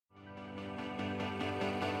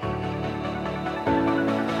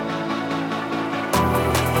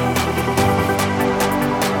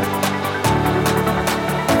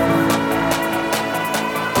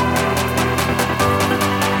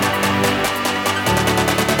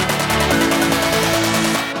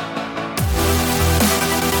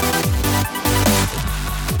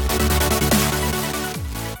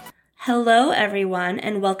Hello, everyone,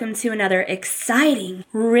 and welcome to another exciting,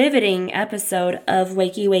 riveting episode of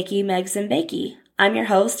Wakey Wakey Megs and Bakey. I'm your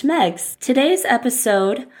host, Megs. Today's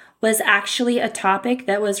episode was actually a topic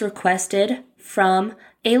that was requested from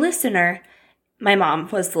a listener. My mom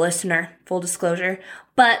was the listener, full disclosure,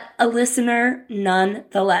 but a listener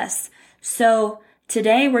nonetheless. So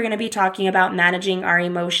today we're going to be talking about managing our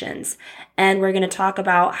emotions, and we're going to talk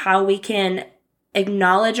about how we can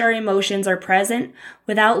acknowledge our emotions are present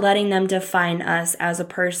without letting them define us as a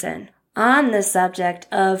person. On the subject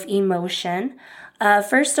of emotion,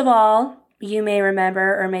 first of all, you may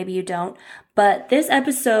remember, or maybe you don't, but this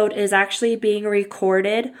episode is actually being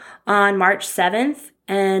recorded on March 7th,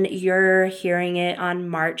 and you're hearing it on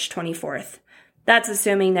March 24th. That's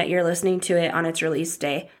assuming that you're listening to it on its release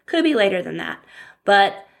day. Could be later than that.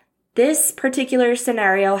 But this particular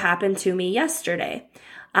scenario happened to me yesterday.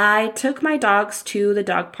 I took my dogs to the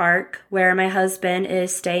dog park where my husband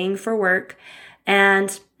is staying for work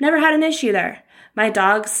and never had an issue there. My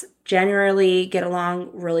dogs generally get along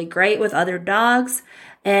really great with other dogs.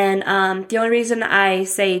 And the only reason I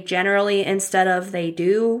say generally instead of they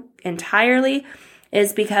do entirely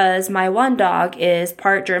is because my one dog is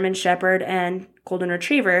part German Shepherd and Golden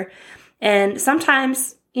Retriever. And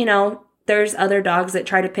sometimes, there's other dogs that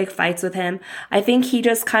try to pick fights with him. I think he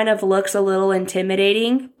just kind of looks a little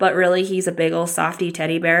intimidating, but really he's a big old softy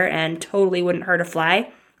teddy bear and totally wouldn't hurt a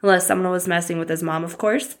fly, unless someone was messing with his mom, of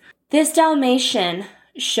course. This Dalmatian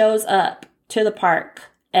shows up to the park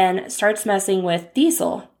and starts messing with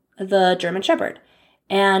Diesel, the German Shepherd.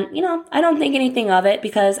 And, I don't think anything of it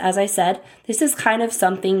because, as I said, this is kind of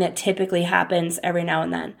something that typically happens every now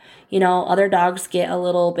and then. Other dogs get a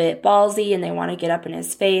little bit ballsy and they want to get up in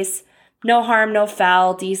his face. No harm, no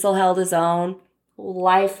foul. Diesel held his own.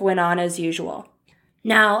 Life went on as usual.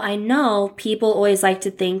 Now, I know people always like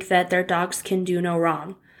to think that their dogs can do no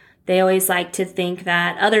wrong. They always like to think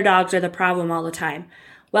that other dogs are the problem all the time.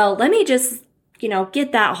 Well, let me just,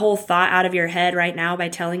 get that whole thought out of your head right now by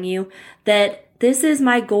telling you that this is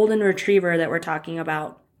my Golden Retriever that we're talking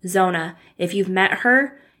about, Zona. If you've met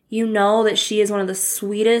her, you know that she is one of the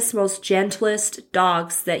sweetest, most gentlest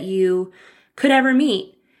dogs that you could ever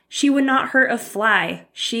meet. She would not hurt a fly.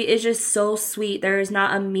 She is just so sweet. There is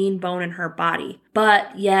not a mean bone in her body.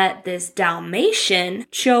 But yet this Dalmatian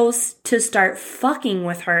chose to start fucking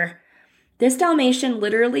with her. This Dalmatian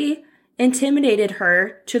literally intimidated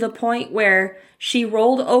her to the point where she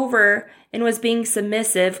rolled over and was being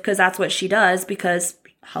submissive because that's what she does because,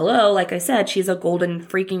 hello, like I said, she's a golden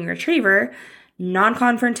freaking retriever,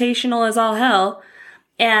 non-confrontational as all hell.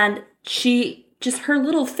 And her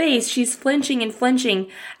little face, she's flinching and flinching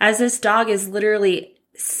as this dog is literally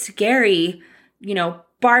scary,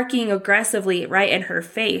 barking aggressively right in her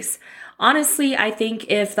face. Honestly, I think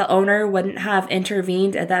if the owner wouldn't have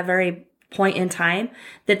intervened at that very point in time,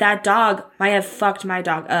 that dog might have fucked my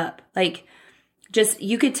dog up.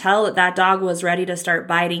 You could tell that dog was ready to start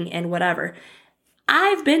biting and whatever.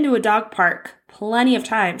 I've been to a dog park plenty of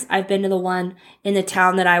times. I've been to the one in the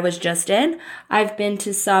town that I was just in. I've been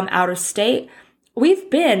to some out of state.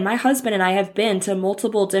 My husband and I have been to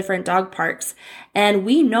multiple different dog parks, and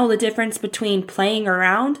we know the difference between playing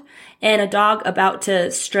around and a dog about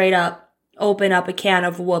to straight up open up a can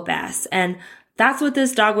of whoop ass. And that's what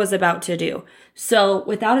this dog was about to do. So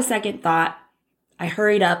without a second thought, I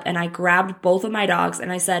hurried up and I grabbed both of my dogs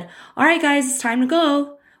and I said, all right, guys, it's time to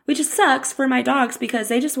go, which just sucks for my dogs because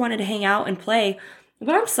they just wanted to hang out and play.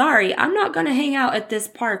 But I'm sorry, I'm not going to hang out at this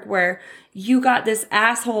park where you got this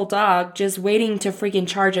asshole dog just waiting to freaking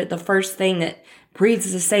charge at the first thing that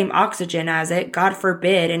breathes the same oxygen as it. God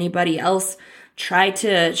forbid anybody else try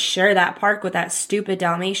to share that park with that stupid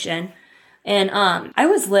Dalmatian. And I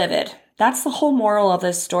was livid. That's the whole moral of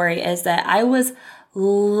this story is that I was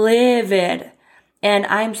livid. And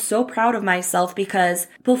I'm so proud of myself because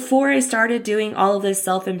before I started doing all of this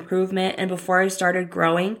self-improvement and before I started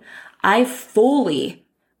growing, I fully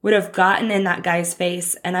would have gotten in that guy's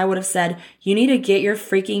face and I would have said, you need to get your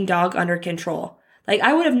freaking dog under control.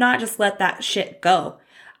 I would have not just let that shit go.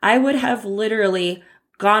 I would have literally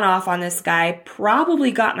gone off on this guy,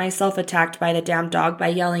 probably got myself attacked by the damn dog by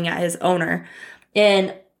yelling at his owner.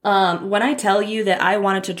 And when I tell you that I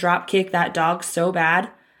wanted to drop kick that dog so bad,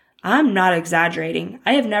 I'm not exaggerating.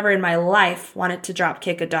 I have never in my life wanted to drop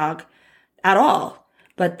kick a dog at all.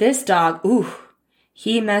 But this dog,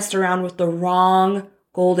 he messed around with the wrong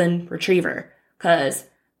Golden Retriever. Because,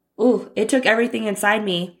 it took everything inside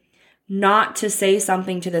me not to say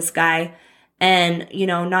something to this guy and,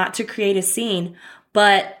 not to create a scene.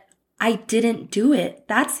 But I didn't do it.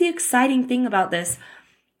 That's the exciting thing about this.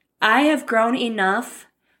 I have grown enough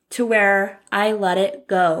to where I let it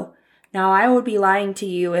go. Now, I would be lying to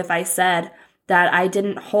you if I said that I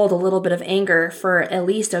didn't hold a little bit of anger for at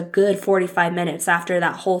least a good 45 minutes after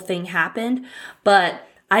that whole thing happened. But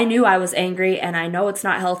I knew I was angry, and I know it's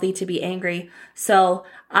not healthy to be angry. So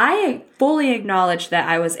I fully acknowledged that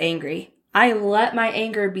I was angry. I let my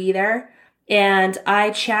anger be there, and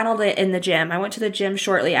I channeled it in the gym. I went to the gym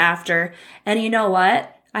shortly after, and you know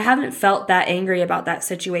what? I haven't felt that angry about that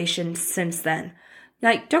situation since then.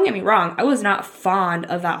 Like, don't get me wrong, I was not fond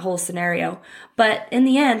of that whole scenario. But in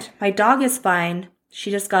the end, my dog is fine. She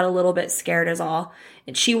just got a little bit scared is all.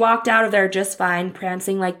 And she walked out of there just fine,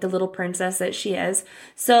 prancing like the little princess that she is.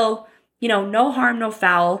 So, no harm, no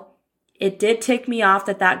foul. It did tick me off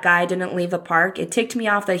that that guy didn't leave the park. It ticked me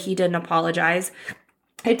off that he didn't apologize.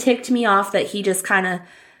 It ticked me off that he just kind of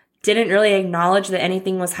didn't really acknowledge that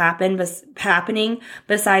anything was happening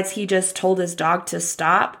besides he just told his dog to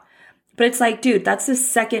stop. But it's like, dude, that's the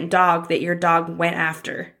second dog that your dog went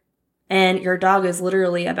after. And your dog is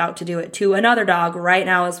literally about to do it to another dog right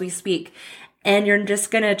now as we speak. And you're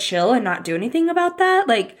just going to chill and not do anything about that?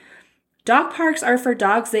 Like, dog parks are for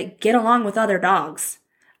dogs that get along with other dogs.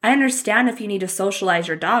 I understand if you need to socialize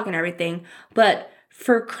your dog and everything, but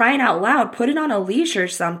for crying out loud, put it on a leash or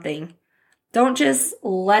something. Don't just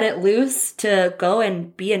let it loose to go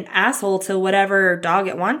and be an asshole to whatever dog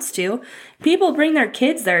it wants to. People bring their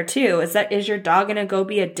kids there too. Is your dog going to go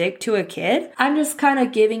be a dick to a kid? I'm just kind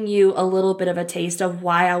of giving you a little bit of a taste of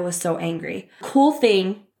why I was so angry. Cool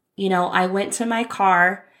thing, I went to my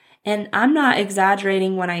car, and I'm not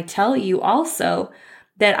exaggerating when I tell you also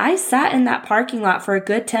that I sat in that parking lot for a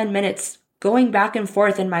good 10 minutes going back and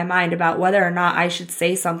forth in my mind about whether or not I should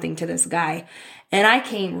say something to this guy. And I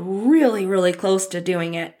came really, really close to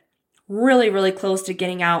doing it. Really, really close to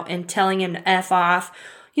getting out and telling him to F off.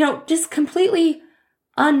 Just completely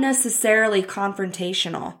unnecessarily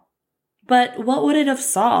confrontational. But what would it have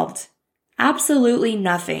solved? Absolutely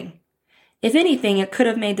nothing. If anything, it could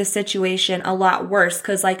have made the situation a lot worse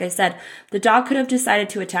because, like I said, the dog could have decided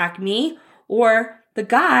to attack me, or the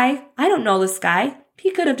guy, I don't know this guy, he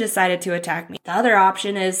could have decided to attack me. The other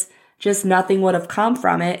option is just nothing would have come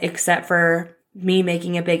from it except for me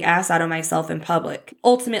making a big ass out of myself in public.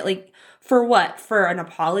 Ultimately, for what? For an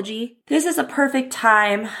apology? This is a perfect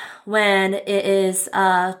time when it is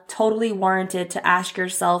totally warranted to ask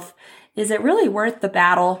yourself, is it really worth the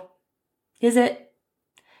battle? Is it?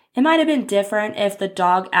 It might have been different if the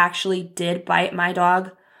dog actually did bite my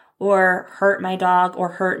dog or hurt my dog or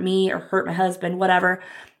hurt me or hurt my husband, whatever.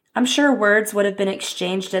 I'm sure words would have been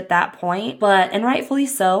exchanged at that point, and rightfully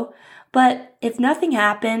so. But if nothing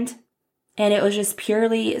happened, and it was just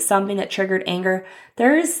purely something that triggered anger,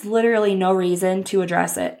 there is literally no reason to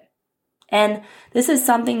address it. And this is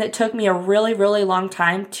something that took me a really, really long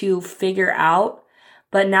time to figure out.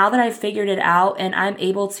 But now that I've figured it out and I'm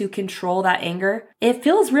able to control that anger, it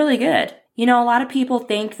feels really good. A lot of people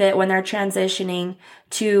think that when they're transitioning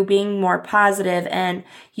to being more positive and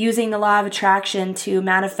using the law of attraction to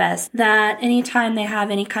manifest, that anytime they have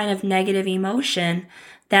any kind of negative emotion,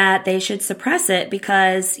 that they should suppress it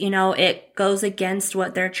because, it goes against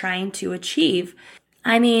what they're trying to achieve.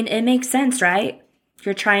 I mean, it makes sense, right?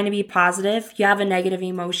 You're trying to be positive. You have a negative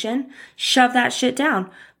emotion. Shove that shit down.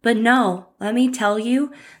 But no, let me tell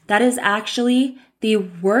you, that is actually the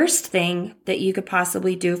worst thing that you could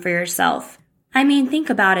possibly do for yourself. I mean, think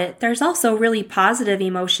about it. There's also really positive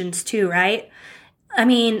emotions too, right? I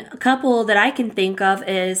mean, a couple that I can think of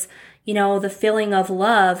is, the feeling of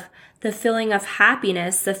love, the feeling of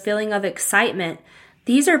happiness, the feeling of excitement.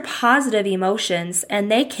 These are positive emotions,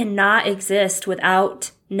 and they cannot exist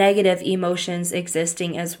without negative emotions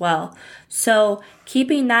existing as well. So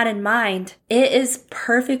keeping that in mind, it is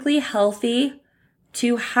perfectly healthy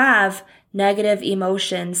to have negative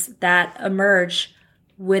emotions that emerge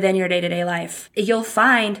within your day-to-day life. You'll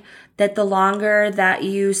find that the longer that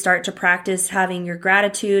you start to practice having your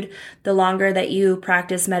gratitude, the longer that you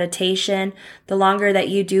practice meditation, the longer that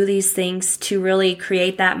you do these things to really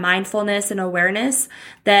create that mindfulness and awareness,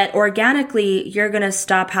 that organically you're going to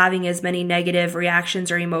stop having as many negative reactions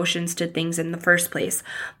or emotions to things in the first place.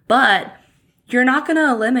 But you're not going to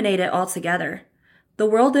eliminate it altogether. The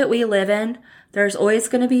world that we live in, there's always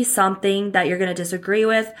going to be something that you're going to disagree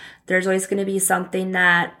with. There's always going to be something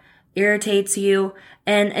that irritates you.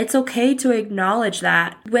 And it's okay to acknowledge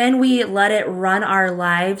that. When we let it run our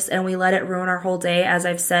lives and we let it ruin our whole day, as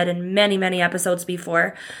I've said in many, many episodes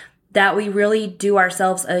before, that we really do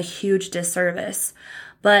ourselves a huge disservice.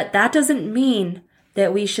 But that doesn't mean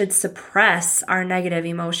that we should suppress our negative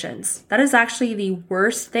emotions. That is actually the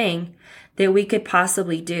worst thing that we could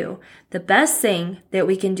possibly do. The best thing that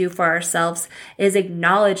we can do for ourselves is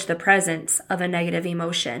acknowledge the presence of a negative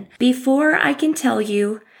emotion. Before I can tell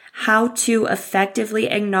you how to effectively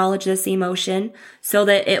acknowledge this emotion so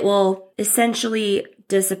that it will essentially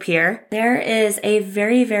disappear, there is a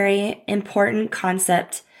very, very important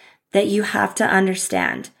concept that you have to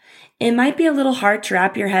understand. It might be a little hard to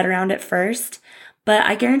wrap your head around at first, but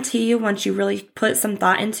I guarantee you once you really put some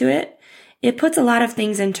thought into it, it puts a lot of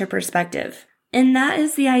things into perspective. And that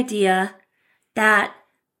is the idea that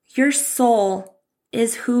your soul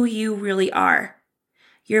is who you really are.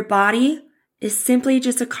 Your body is simply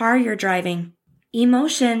just a car you're driving.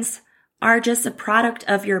 Emotions are just a product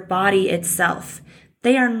of your body itself.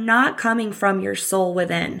 They are not coming from your soul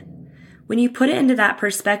within. When you put it into that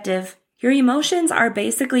perspective, your emotions are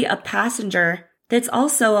basically a passenger that's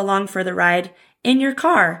also along for the ride in your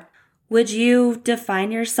car. Would you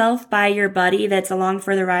define yourself by your buddy that's along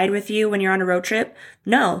for the ride with you when you're on a road trip?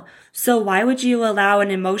 No. So why would you allow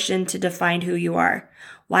an emotion to define who you are?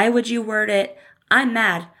 Why would you word it, I'm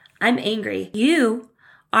mad, I'm angry? You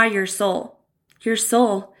are your soul. Your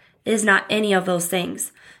soul is not any of those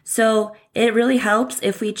things. So it really helps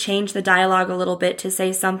if we change the dialogue a little bit to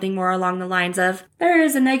say something more along the lines of, there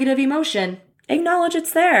is a negative emotion. Acknowledge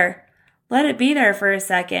it's there. Let it be there for a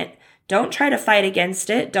second. Don't try to fight against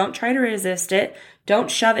it. Don't try to resist it.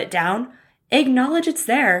 Don't shove it down. Acknowledge it's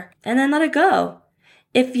there and then let it go.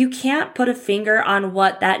 If you can't put a finger on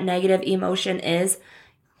what that negative emotion is,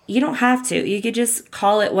 you don't have to. You could just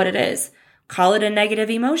call it what it is. Call it a negative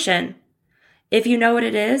emotion. If you know what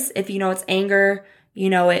it is, if you know it's anger, you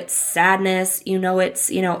know it's sadness, you know it's,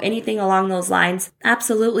 anything along those lines,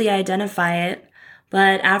 absolutely identify it.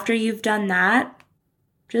 But after you've done that,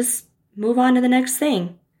 just move on to the next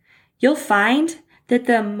thing. You'll find that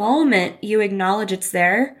the moment you acknowledge it's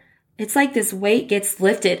there, it's like this weight gets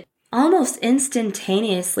lifted almost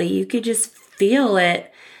instantaneously. You could just feel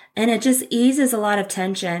it, and it just eases a lot of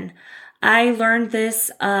tension. I learned this,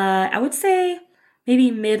 I would say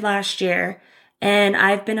maybe mid last year, and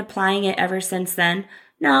I've been applying it ever since then.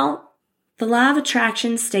 Now, the law of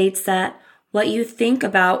attraction states that what you think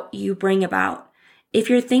about, you bring about. If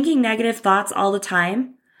you're thinking negative thoughts all the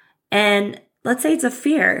time, and let's say it's a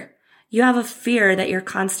fear, you have a fear that you're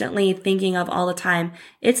constantly thinking of all the time.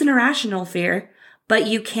 It's an irrational fear, but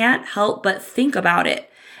you can't help but think about it.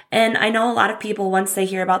 And I know a lot of people, once they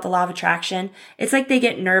hear about the law of attraction, it's like they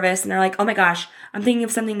get nervous and they're like, oh my gosh, I'm thinking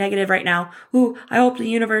of something negative right now. Ooh, I hope the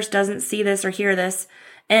universe doesn't see this or hear this.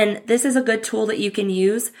 And this is a good tool that you can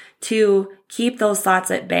use to keep those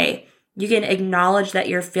thoughts at bay. You can acknowledge that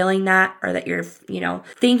you're feeling that or that you're,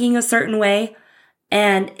 thinking a certain way,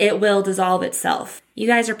 and it will dissolve itself. You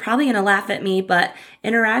guys are probably going to laugh at me, but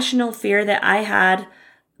an irrational fear that I had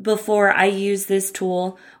before I used this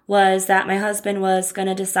tool was that my husband was going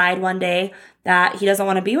to decide one day that he doesn't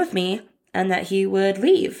want to be with me and that he would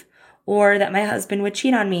leave, or that my husband would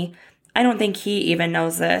cheat on me. I don't think he even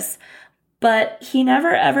knows this, but he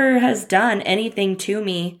never ever has done anything to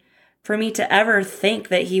me for me to ever think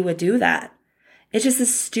that he would do that. It's just a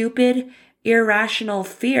stupid, irrational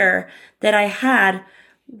fear that I had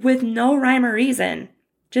with no rhyme or reason,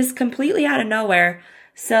 just completely out of nowhere.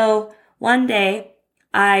 So one day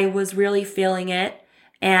I was really feeling it,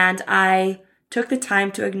 and I took the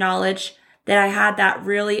time to acknowledge that I had that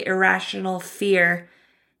really irrational fear,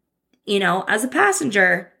 as a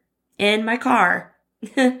passenger in my car,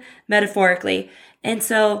 metaphorically. And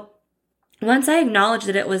so once I acknowledged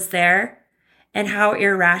that it was there and how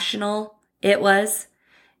irrational it was,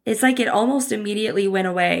 it's like it almost immediately went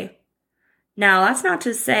away. Now, that's not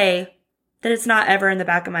to say that it's not ever in the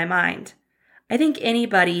back of my mind. I think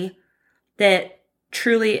anybody that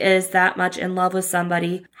truly is that much in love with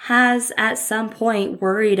somebody has at some point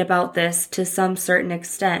worried about this to some certain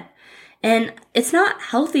extent. And it's not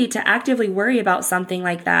healthy to actively worry about something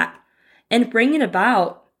like that and bring it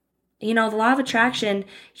about. The law of attraction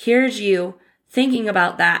hears you thinking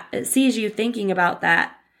about that. It sees you thinking about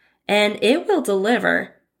that, and it will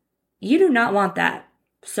deliver. You do not want that.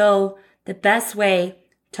 So the best way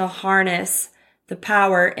to harness the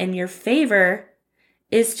power in your favor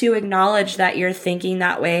is to acknowledge that you're thinking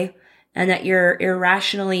that way and that you're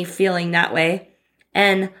irrationally feeling that way,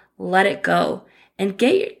 and let it go and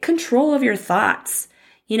get control of your thoughts.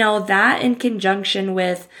 That in conjunction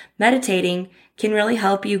with meditating can really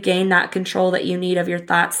help you gain that control that you need of your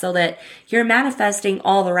thoughts so that you're manifesting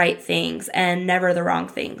all the right things and never the wrong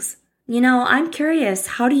things. I'm curious,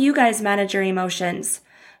 how do you guys manage your emotions?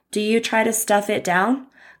 Do you try to stuff it down?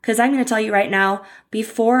 Because I'm going to tell you right now,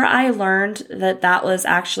 before I learned that that was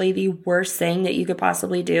actually the worst thing that you could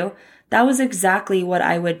possibly do, that was exactly what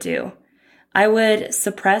I would do. I would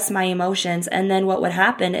suppress my emotions, and then what would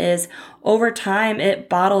happen is over time it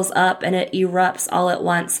bottles up and it erupts all at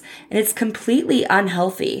once, and it's completely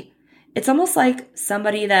unhealthy. It's almost like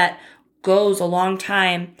somebody that goes a long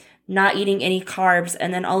time not eating any carbs,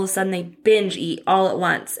 and then all of a sudden they binge eat all at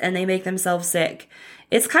once and they make themselves sick.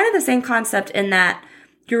 It's kind of the same concept in that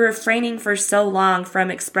you're refraining for so long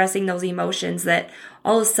from expressing those emotions that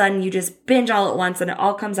all of a sudden you just binge all at once and it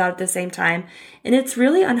all comes out at the same time, and it's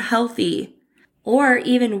really unhealthy. Or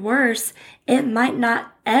even worse, it might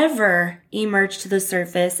not ever emerge to the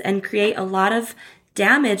surface and create a lot of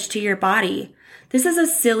damage to your body. This is a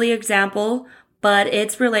silly example, but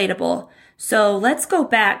it's relatable. So let's go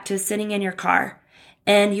back to sitting in your car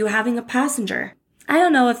and you having a passenger. I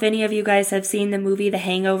don't know if any of you guys have seen the movie The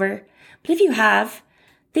Hangover, but if you have,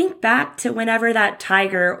 think back to whenever that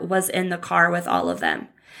tiger was in the car with all of them.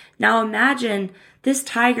 Now imagine this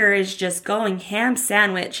tiger is just going ham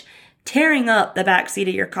sandwich, tearing up the back seat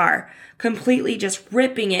of your car, completely just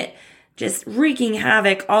ripping it, just wreaking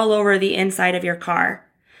havoc all over the inside of your car.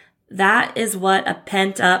 That is what a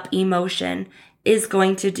pent-up emotion is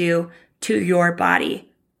going to do to your body.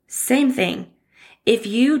 Same thing. If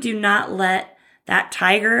you do not let that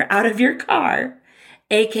tiger out of your car,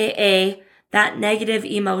 aka that negative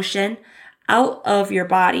emotion out of your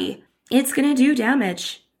body, it's going to do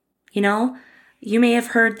damage. You know, you may have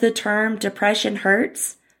heard the term depression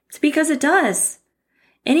hurts. It's because it does.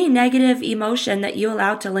 Any negative emotion that you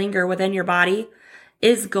allow to linger within your body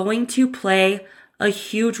is going to play a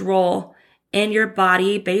huge role in your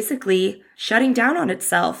body basically shutting down on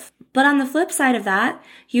itself. But on the flip side of that,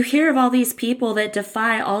 you hear of all these people that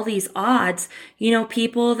defy all these odds. You know,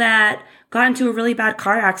 people that got into a really bad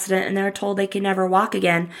car accident and they're told they can never walk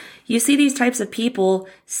again. You see these types of people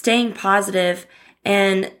staying positive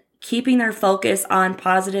and keeping their focus on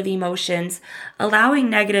positive emotions, allowing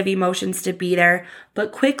negative emotions to be there,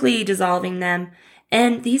 but quickly dissolving them.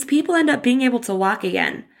 And these people end up being able to walk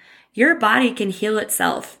again. Your body can heal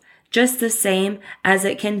itself just the same as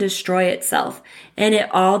it can destroy itself. And it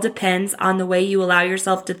all depends on the way you allow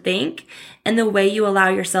yourself to think and the way you allow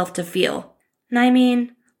yourself to feel. And I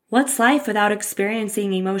mean, what's life without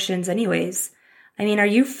experiencing emotions anyways? I mean, are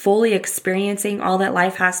you fully experiencing all that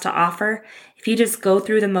life has to offer if you just go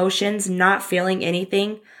through the motions not feeling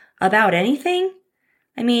anything about anything?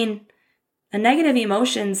 I mean, a negative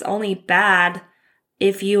emotion's only bad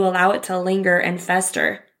if you allow it to linger and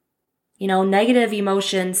fester. You know, negative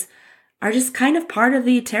emotions are just kind of part of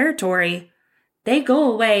the territory. They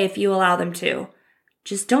go away if you allow them to.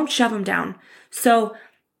 Just don't shove them down. So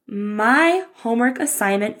my homework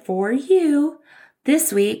assignment for you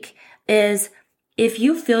this week is, if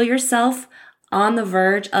you feel yourself on the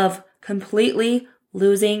verge of completely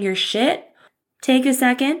losing your shit, take a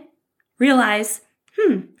second, realize,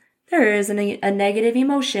 there is a negative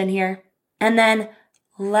emotion here. And then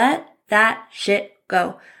let that shit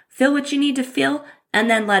go. Feel what you need to feel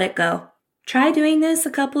and then let it go. Try doing this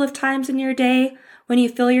a couple of times in your day when you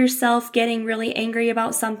feel yourself getting really angry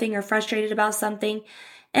about something or frustrated about something,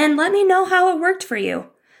 and let me know how it worked for you.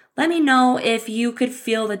 Let me know if you could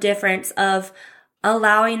feel the difference of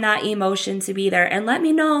allowing that emotion to be there, and let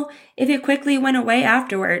me know if it quickly went away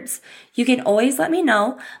afterwards. You can always let me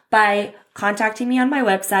know by contacting me on my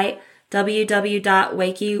website,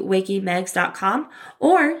 www.wakywakymegs.com,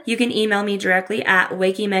 or you can email me directly at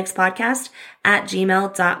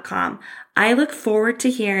wakymegspodcast@gmail.com. I look forward to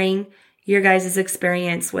hearing your guys'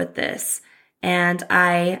 experience with this. And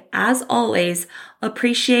I, as always,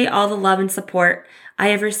 appreciate all the love and support I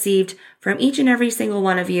have received from each and every single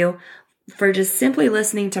one of you for just simply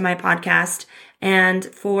listening to my podcast and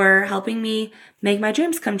for helping me make my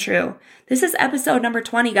dreams come true. This is episode number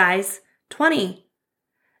 20, guys. 20.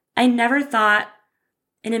 I never thought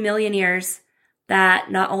in a million years that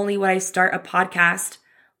not only would I start a podcast,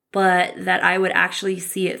 but that I would actually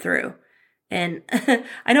see it through. And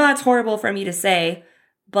I know that's horrible for me to say,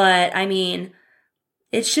 but I mean,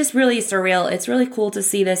 it's just really surreal. It's really cool to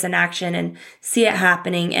see this in action and see it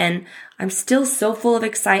happening. And I'm still so full of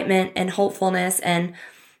excitement and hopefulness. And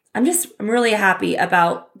I'm really happy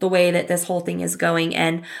about the way that this whole thing is going.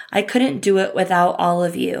 And I couldn't do it without all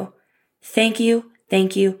of you. Thank you.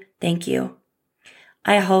 Thank you. Thank you.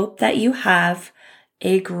 I hope that you have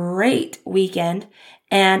a great weekend,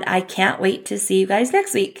 and I can't wait to see you guys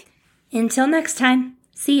next week. Until next time,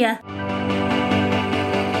 see ya.